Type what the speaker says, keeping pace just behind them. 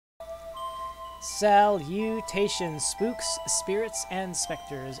Salutations, spooks, spirits, and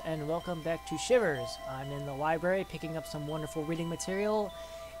specters, and welcome back to Shivers. I'm in the library picking up some wonderful reading material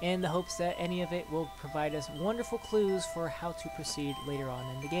in the hopes that any of it will provide us wonderful clues for how to proceed later on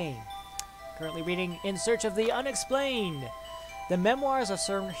in the game. Currently reading In Search of the Unexplained, the memoirs of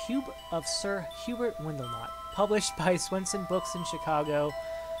Sir Hubert Windlenot, published by Swenson Books in Chicago,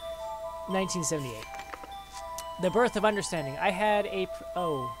 1978. The Birth of Understanding.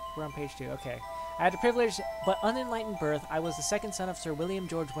 We're on page 2. Okay. I had a privileged but unenlightened birth. I was the second son of Sir William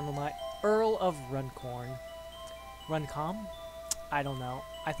George Windlenot, Earl of Runcorn. Runcombe? I don't know.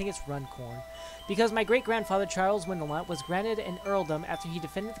 I think it's Runcorn. Because my great-grandfather Charles Windlenot was granted an earldom after he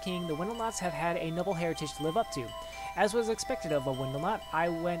defended the king, the Windlenots have had a noble heritage to live up to. As was expected of a Windlenot, I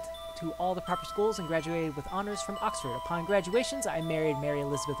went to all the proper schools and graduated with honors from Oxford. Upon graduations, I married Mary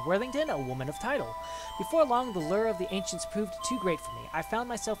Elizabeth Worthington, a woman of title. Before long, the lure of the ancients proved too great for me. I found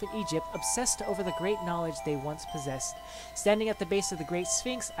myself in Egypt, obsessed over the great knowledge they once possessed. Standing at the base of the great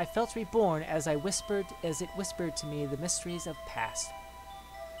Sphinx, I felt reborn as it whispered to me the mysteries of past.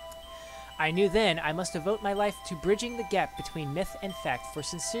 I knew then I must devote my life to bridging the gap between myth and fact, for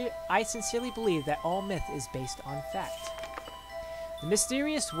I sincerely believe that all myth is based on fact. The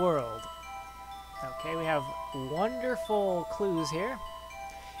Mysterious World. Okay, we have wonderful clues here.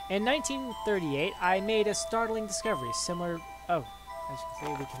 In 1938, I made a startling discovery, similar... Oh, as you can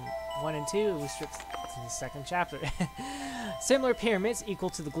see, we can... 1 and 2, we stripped to the second chapter. Similar pyramids,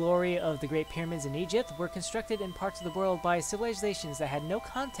 equal to the glory of the Great Pyramids in Egypt, were constructed in parts of the world by civilizations that had no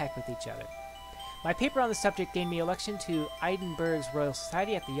contact with each other. My paper on the subject gained me election to Edinburgh's Royal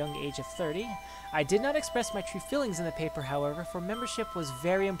Society at the young age of 30. I did not express my true feelings in the paper, however, for membership was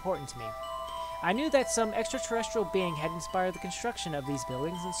very important to me. I knew that some extraterrestrial being had inspired the construction of these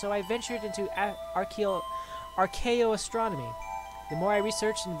buildings, and so I ventured into archaeoastronomy. The more I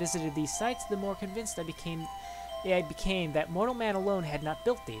researched and visited these sites, the more convinced I became that mortal man alone had not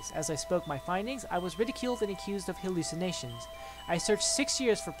built these. As I spoke my findings, I was ridiculed and accused of hallucinations. I searched 6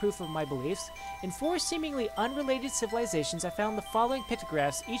 years for proof of my beliefs. In 4 seemingly unrelated civilizations, I found the following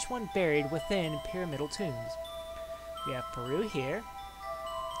pictographs, each one buried within pyramidal tombs. We have Peru here.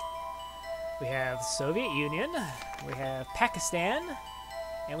 We have the Soviet Union. We have Pakistan.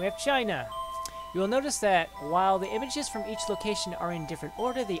 And we have China. You will notice that while the images from each location are in different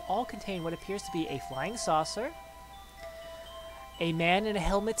order, they all contain what appears to be a flying saucer, a man in a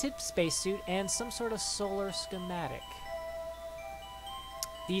helmeted spacesuit, and some sort of solar schematic.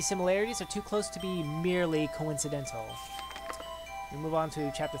 These similarities are too close to be merely coincidental. We move on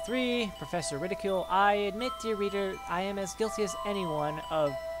to Chapter 3, Professor Ridicule. I admit, dear reader, I am as guilty as anyone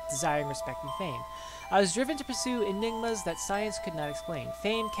of desiring respect and fame. I was driven to pursue enigmas that science could not explain.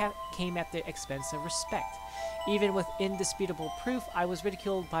 Fame came at the expense of respect. Even with indisputable proof, I was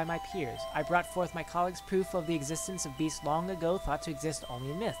ridiculed by my peers. I brought forth my colleagues' proof of the existence of beasts long ago thought to exist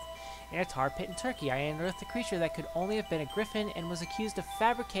only in myth. In a tar pit in Turkey, I unearthed a creature that could only have been a griffin and was accused of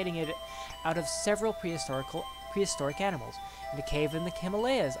fabricating it out of several prehistoric animals. In a cave in the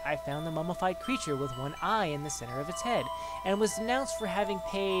Himalayas, I found a mummified creature with one eye in the center of its head, and was denounced for having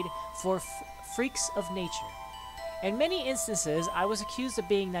paid for freaks of nature. In many instances, I was accused of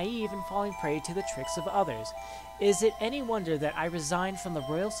being naive and falling prey to the tricks of others. Is it any wonder that I resigned from the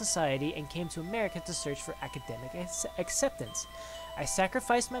Royal Society and came to America to search for academic acceptance? I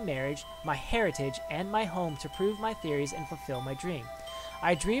sacrificed my marriage, my heritage, and my home to prove my theories and fulfill my dream.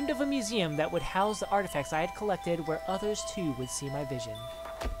 I dreamed of a museum that would house the artifacts I had collected, where others too would see my vision.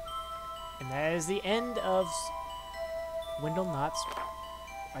 And that is the end of Windlenot's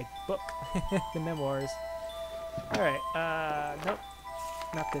book, the memoirs. Alright, nope,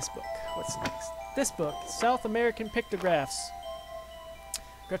 not this book. What's next? This book, South American Pictographs.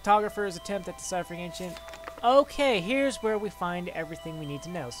 Cryptographer's attempt at deciphering ancient... Okay, here's where we find everything we need to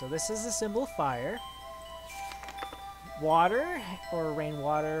know. So this is the symbol of fire. Water, or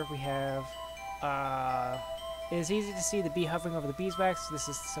rainwater, we have... it is easy to see the bee hovering over the beeswax. This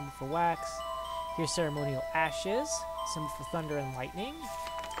is the symbol for wax. Here's ceremonial ashes, symbol for thunder and lightning.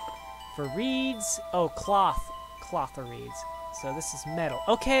 For reeds, oh, cloth or reeds. So this is metal.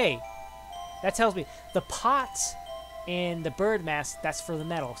 Okay, that tells me the pot and the bird mask, that's for the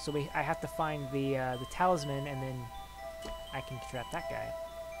metal. So I have to find the talisman, and then I can trap that guy.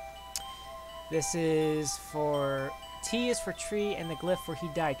 This is for T is for tree, and the glyph for he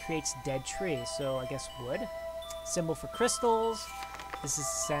died creates dead tree. So I guess wood. Symbol for crystals. This is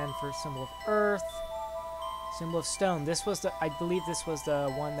sand for symbol of earth. Symbol of stone. This was I believe this was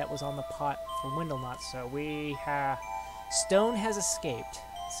the one that was on the pot for Windlenot. So we have stone has escaped.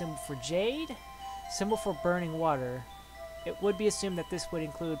 Symbol for jade. Symbol for burning water. it would be assumed that this would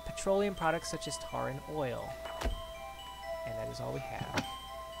include petroleum products such as tar and oil. And that is all we have.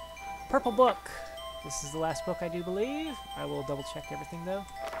 Purple book. This is the last book, I do believe. I will double check everything though.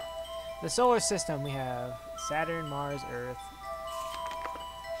 The solar system, we have Saturn, Mars, Earth.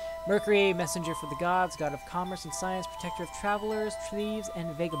 Mercury, messenger for the gods, god of commerce and science, protector of travelers, thieves,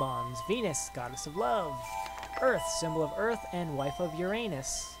 and vagabonds. Venus, goddess of love. Earth, symbol of Earth and wife of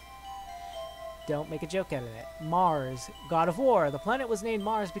Uranus. Don't make a joke out of it. Mars, god of war. The planet was named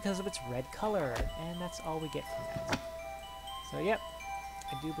Mars because of its red color. And that's all we get from that. So, yep.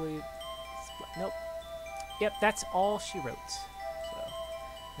 I do believe... Nope. Yep, that's all she wrote. So,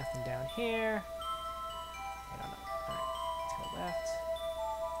 nothing down here. I don't know. Alright, to the left.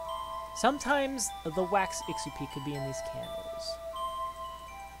 Sometimes the wax Ixupi could be in these candles.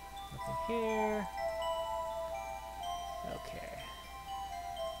 Nothing here. Okay.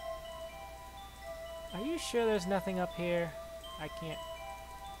 Are you sure there's nothing up here? I can't...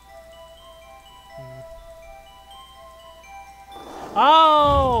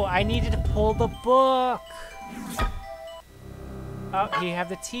 Oh! I needed to pull the book! Oh, you have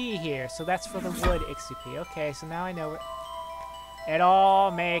the T here, so that's for the wood Ixupi. Okay, so now I know it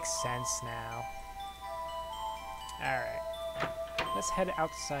all makes sense now. Alright. Let's head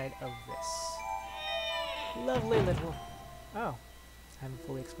outside of this. Lovely little... Oh. I haven't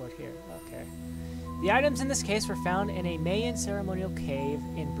fully explored here. Okay. The items in this case were found in a Mayan ceremonial cave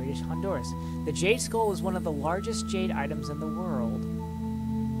in British Honduras. The jade skull is one of the largest jade items in the world.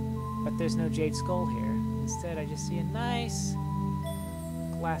 But there's no jade skull here. Instead, I just see a nice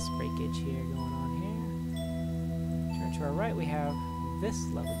glass breakage here going on here. Turn to our right, we have this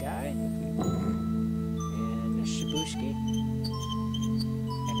lovely guy. And a Shibushki.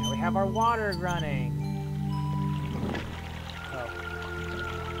 And now we have our water running.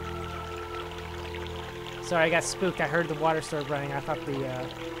 Sorry, I got spooked. I heard the water start running. I thought the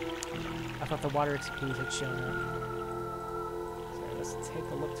water XPs had shown up. So let's take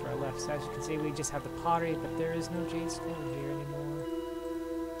a look to our left. So as you can see, we just have the pottery, but there is no jade skull here anymore.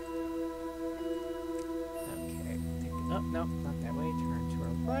 Okay, take it. Oh no, not that way. Turn to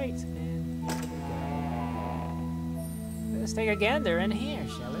our right, and here we go. Let's take a gander in here,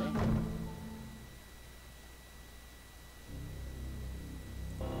 shall we?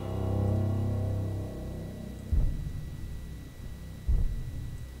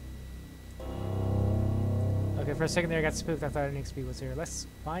 For a second there, I got spooked. I thought an XP was here. Let's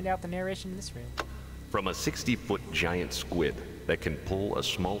find out the narration in this room. From a 60-foot giant squid that can pull a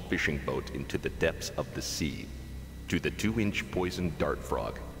small fishing boat into the depths of the sea, to the 2-inch poison dart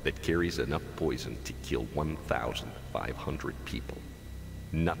frog that carries enough poison to kill 1,500 people,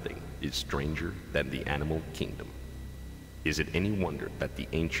 nothing is stranger than the animal kingdom. Is it any wonder that the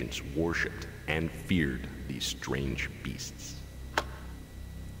ancients worshipped and feared these strange beasts? So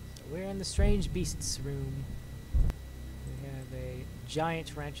we're in the strange beasts room. A giant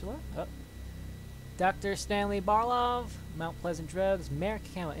tarantula. Oh. Dr. Stanley Barlov, Mount Pleasant Drugs, Merrick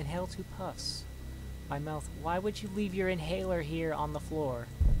Camel, inhale 2 puffs. By mouth, why would you leave your inhaler here on the floor?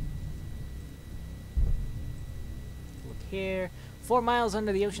 Look here. 4 miles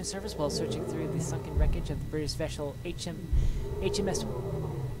under the ocean surface while searching through the sunken wreckage of the British vessel HMS.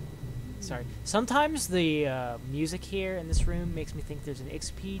 Sorry. Sometimes the music here in this room makes me think there's an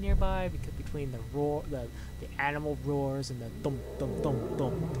XP nearby because between the roar, the animal roars and the thump thump thump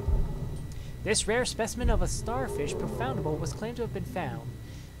thump. This rare specimen of a starfish, Profundable, was claimed to have been found.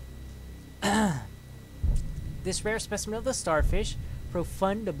 This rare specimen of the starfish,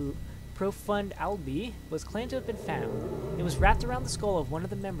 Profundalbi, was claimed to have been found. It was wrapped around the skull of one of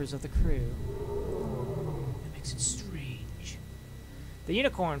the members of the crew. That makes it strange. The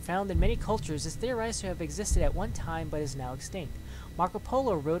unicorn, found in many cultures, is theorized to have existed at one time but is now extinct. Marco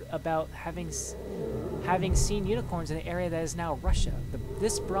Polo wrote about having seen unicorns in the area that is now Russia.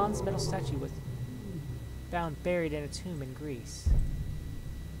 This bronze metal statue was found buried in a tomb in Greece.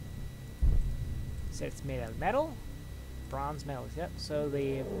 Said it's made out of metal? Bronze metal, yep. So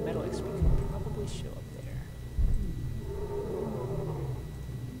the metal XP could probably show up there.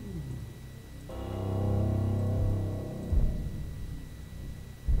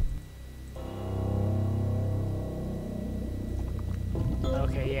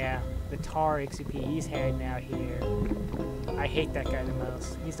 Okay, yeah. The tar XP, he's hanging out here. I hate that guy the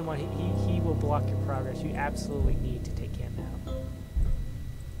most. He's the one, he will block your progress. You absolutely need to take him out.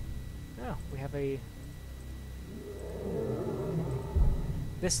 Oh, we have a...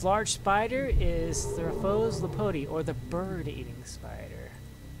 This large spider is Theraphos lepodi, or the bird-eating spider.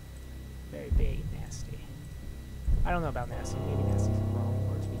 Very big and nasty. I don't know about nasty. Maybe nasty is the wrong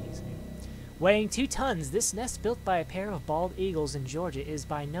word to be using. Weighing 2 tons, this nest built by a pair of bald eagles in Georgia is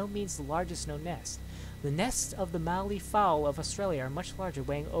by no means the largest known nest. The nests of the mallee fowl of Australia are much larger,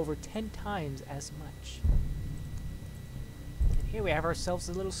 weighing over 10 times as much. And here we have ourselves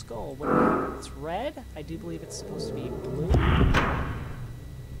a little skull. It's red? I do believe it's supposed to be blue.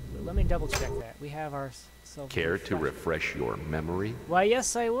 Let me double check that. We have ourselves... Care to refresh your memory? Why,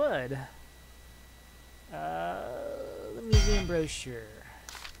 yes, I would. The museum brochure.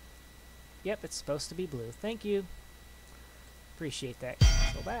 Yep, it's supposed to be blue. Thank you. Appreciate that.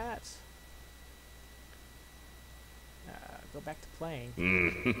 Cancel that. Go back to playing.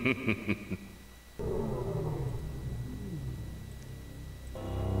 So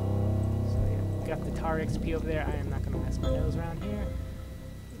yeah, got the tar XP over there. I am not going to mess my nose around here.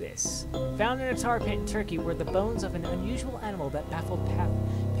 This. Found in a tar pit in Turkey were the bones of an unusual animal that baffled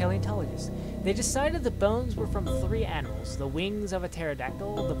paleontologists. They decided the bones were from 3 animals: the wings of a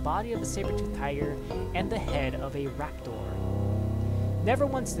pterodactyl, the body of a saber-toothed tiger, and the head of a raptor. Never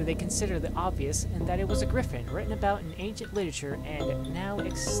once did they consider the obvious, and that it was a griffin, written about in ancient literature and now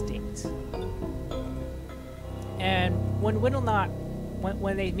extinct. And when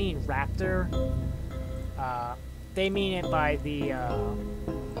they mean raptor, they mean it by the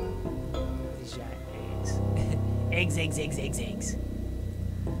these giant eggs. eggs.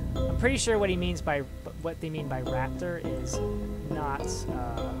 I'm pretty sure what they mean by raptor is not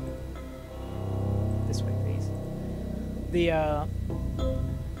this way, please.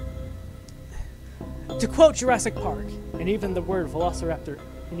 To quote Jurassic Park, and even the word velociraptor,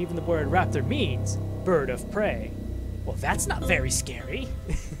 and even the word raptor means bird of prey. Well, that's not very scary.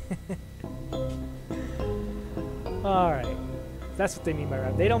 Alright. That's what they mean by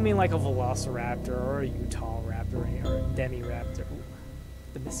raptor. They don't mean like a velociraptor or a Utah raptor or a demiraptor.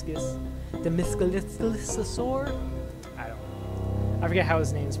 Demiscalisasaur? I don't know. I forget how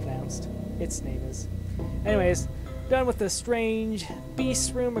his name is pronounced. Its name is. Anyways, done with the strange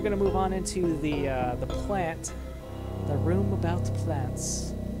beast room. We're going to move on into the plant. The room about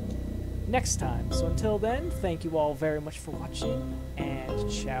plants. Next time. So until then, thank you all very much for watching, and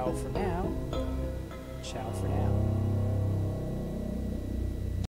ciao for now.